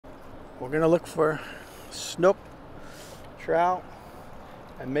We're gonna look for snook, trout,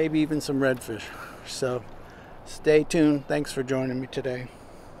 and maybe even some redfish. So stay tuned. Thanks for joining me today.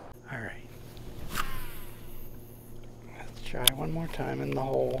 All right. Let's try one more time in the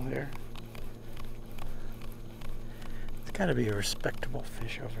hole here. It's gotta be a respectable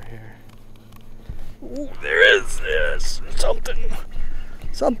fish over here. Ooh, there is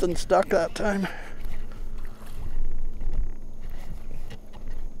something stuck that time.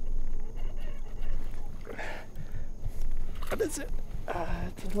 What is it?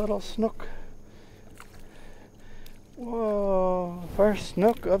 It's a little snook. Whoa, first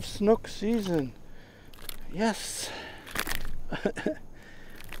snook of snook season. Yes.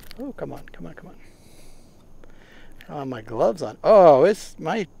 Oh, come on. I don't have my gloves on. Oh, it's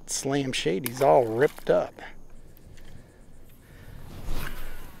my slam shady's all ripped up.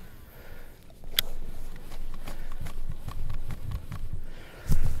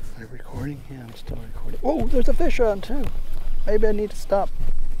 Am I recording? Yeah, I'm still recording. Oh, there's a fish on too. Maybe I need to stop.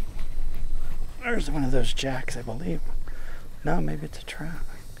 There's one of those jacks, I believe. No, maybe it's a trout.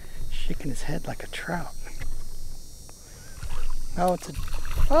 Shaking his head like a trout. Oh, it's a...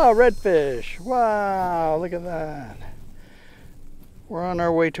 Oh, redfish. Wow, look at that. We're on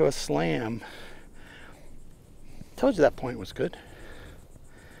our way to a slam. Told you that point was good.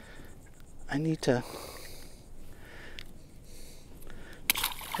 I need to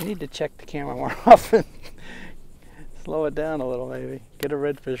check the camera more often. Slow it down a little, maybe. Get a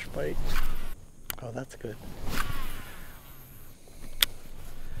redfish bite. Oh, that's good.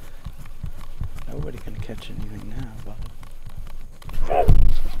 Nobody can catch anything now, but...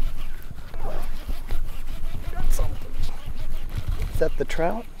 Got something. Is that the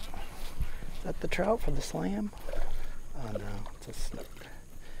trout? Is that the trout for the slam? Oh no, it's a snook.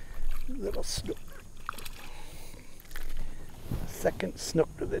 Little snook. Second snook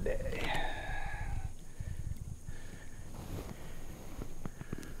of the day.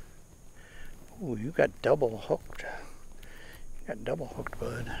 Ooh, you got double hooked. You got double hooked,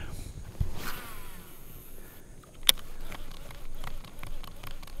 bud.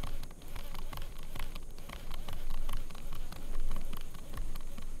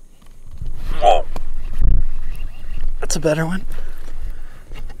 Oh, that's a better one.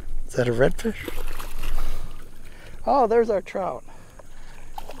 Is that a redfish? Oh, there's our trout.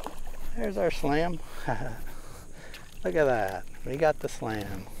 There's our slam. Look at that. We got the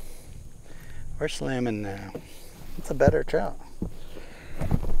slam. We're slamming now. It's a better trout.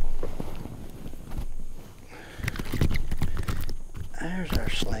 There's our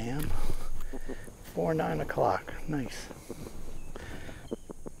slam. 9 o'clock. Nice.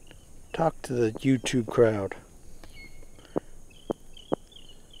 Talk to the YouTube crowd.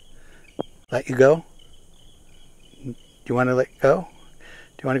 Let you go? Do you want to let go?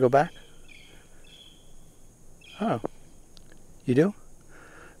 Do you want to go back? Oh. You do?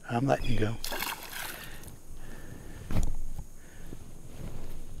 I'm letting you go.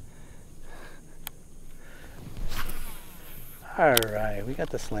 Alright, we got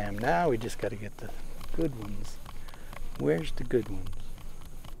the slam. Now we just got to get the good ones. Where's the good ones?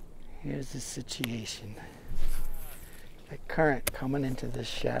 Here's the situation. That current coming into this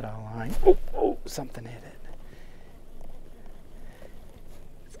shadow line. Oh, something hit it.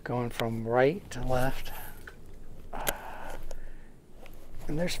 It's going from right to left.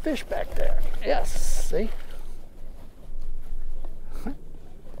 And there's fish back there. Yes, see?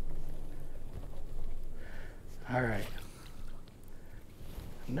 All right.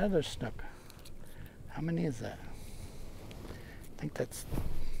 Another snook. How many is that? I think that's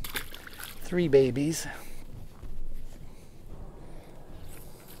 3 babies.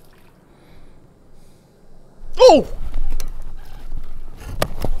 Oh!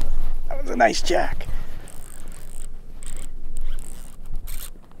 That was a nice jack.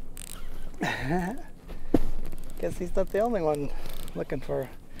 Guess he's not the only one looking for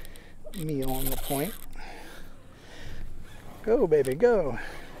a meal on the point. Go, baby, go.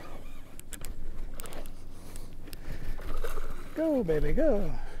 Go, baby,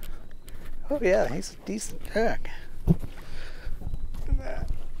 go. Oh yeah, he's a decent jack. Look at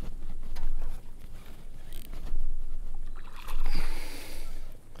that.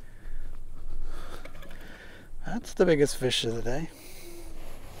 That's the biggest fish of the day.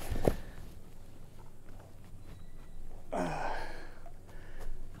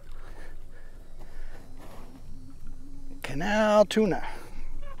 Canal tuna.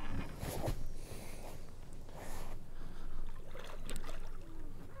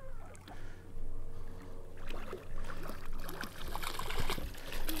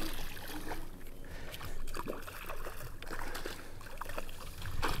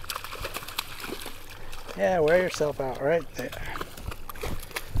 Yeah, wear yourself out right there.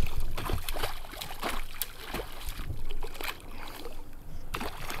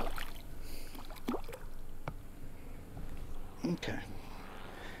 Okay.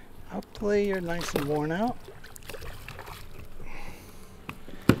 Hopefully you're nice and worn out.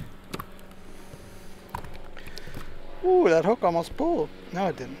 Ooh, that hook almost pulled. No,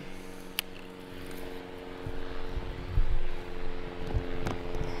 it didn't.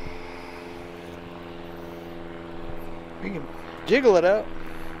 We can jiggle it out.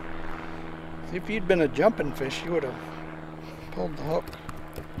 See, if you'd been a jumping fish, you would have pulled the hook.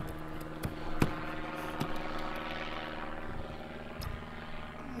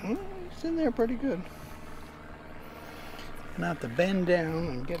 It's in there pretty good. Gonna have to bend down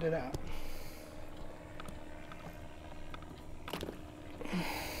and get it out.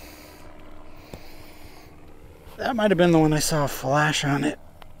 That might have been the one I saw a flash on it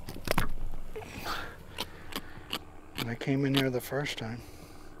when I came in here the first time.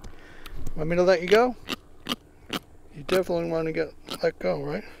 Want me to let you go? You definitely want to let go,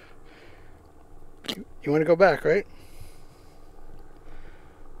 right? You want to go back, right?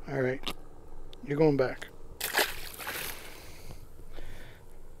 Alright. You're going back.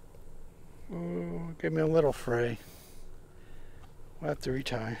 Ooh, give me a little fray. We'll have to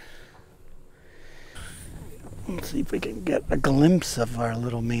retie. Let's see if we can get a glimpse of our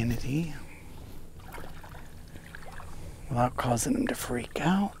little manatee without causing him to freak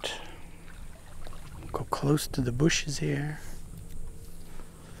out. Go close to the bushes here.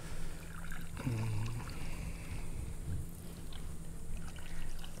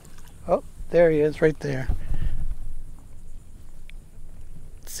 Oh, there he is, right there.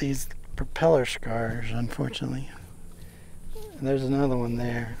 See his propeller scars, unfortunately. And there's another one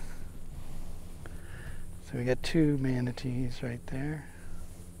there. So we got two manatees right there.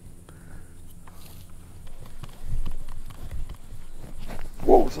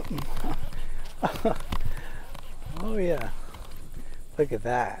 Whoa, something. Oh yeah. Look at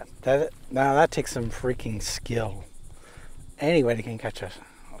that. Now that takes some freaking skill. Anybody can catch a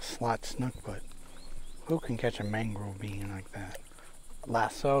slot snook, but who can catch a mangrove being like that?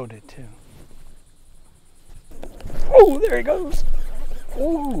 Lassoed it too. Oh, there he goes.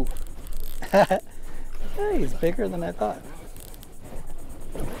 Ooh. Hey, he's bigger than I thought.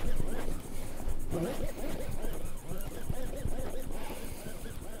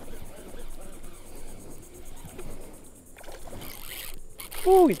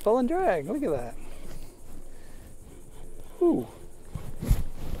 Ooh, he's pulling drag. Look at that. Ooh.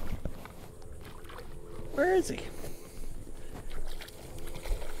 Where is he?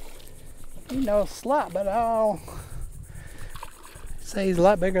 You know, slot, but I'll say he's a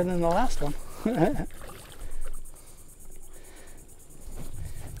lot bigger than the last one.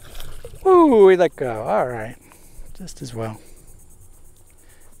 Ooh, we let go. All right, just as well.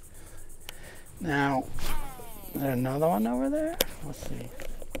 Now, is there another one over there? Let's see.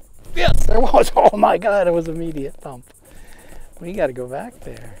 Yes, there was. Oh my God, it was immediate thump. We got to go back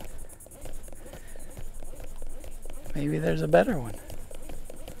there. Maybe there's a better one.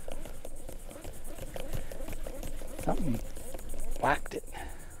 Something whacked it.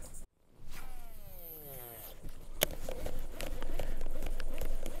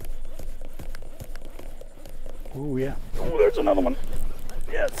 Ooh, yeah. Oh, there's another one.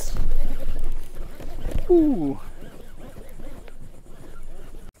 Yes. Ooh.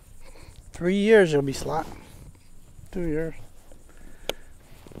 3 years you'll be slot. 2 years.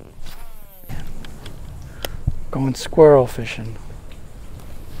 Going squirrel fishing.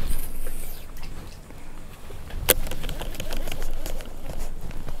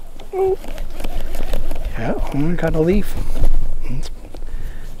 Ooh. Yeah, one got a leaf. It's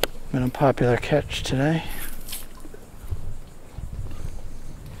been a popular catch today.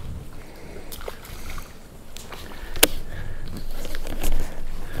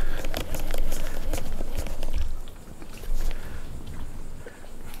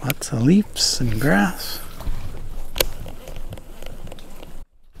 Lots of leaves and grass.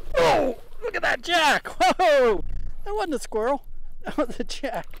 Oh, look at that jack! Whoa! That wasn't a squirrel. That was a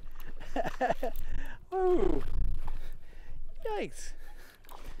jack. Whoa! Yikes!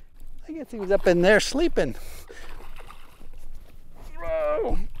 I guess he was up in there sleeping.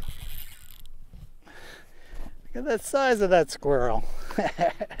 Whoa! Look at the size of that squirrel.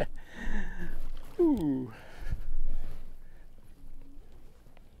 Ooh.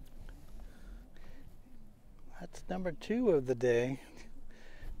 That's number 2 of the day.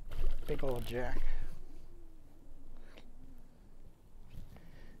 Big old jack.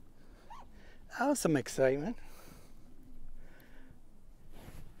 That was some excitement.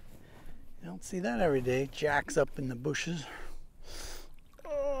 You know, Don't see that every day. Jack's up in the bushes.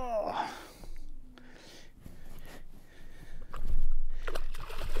 Oh.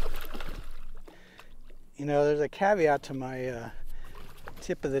 You know, there's a caveat to my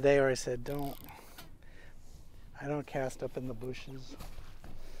tip of the day where I said I don't cast up in the bushes.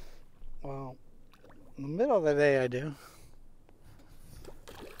 Well, in the middle of the day I do.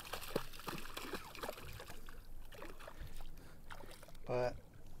 But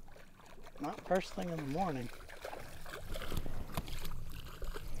not first thing in the morning.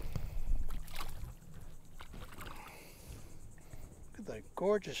 Look at the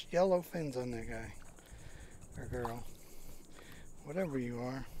gorgeous yellow fins on that guy or girl. Whatever you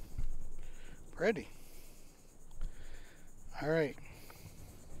are. Pretty. Alright.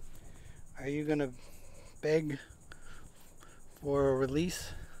 Are you going to beg for a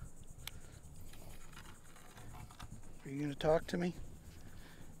release? Are you going to talk to me?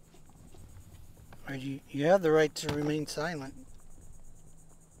 Or you have the right to remain silent.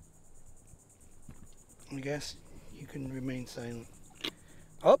 I guess you can remain silent.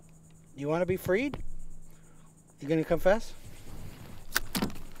 Oh, you want to be freed? You going to confess?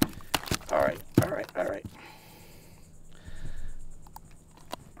 Alright, alright, alright.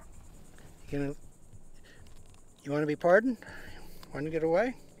 You want to be pardoned? Want to get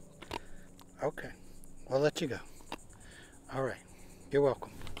away? Okay, we'll let you go. Alright, you're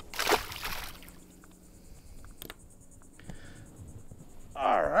welcome.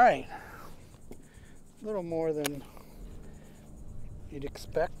 Alright. A little more than you'd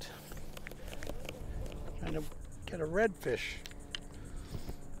expect. Trying to get a redfish.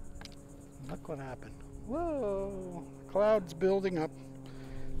 Look what happened. Whoa! Clouds building up.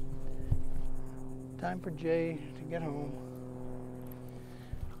 Time for Jay to get home.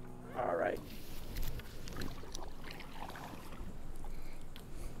 All right.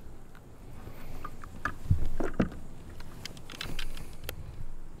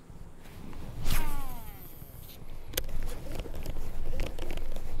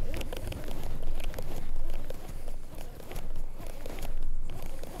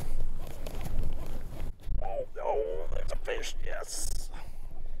 Oh, there's a fish, yes.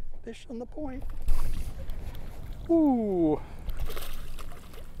 Fish on the point. Ooh.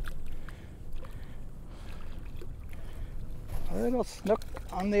 A little snook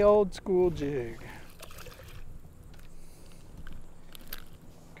on the old school jig.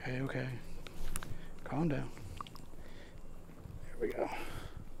 Okay. Calm down. There we go.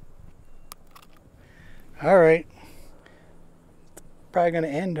 All right. Probably going to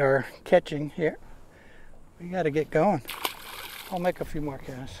end our catching here. We got to get going. I'll make a few more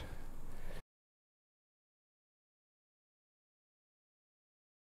casts.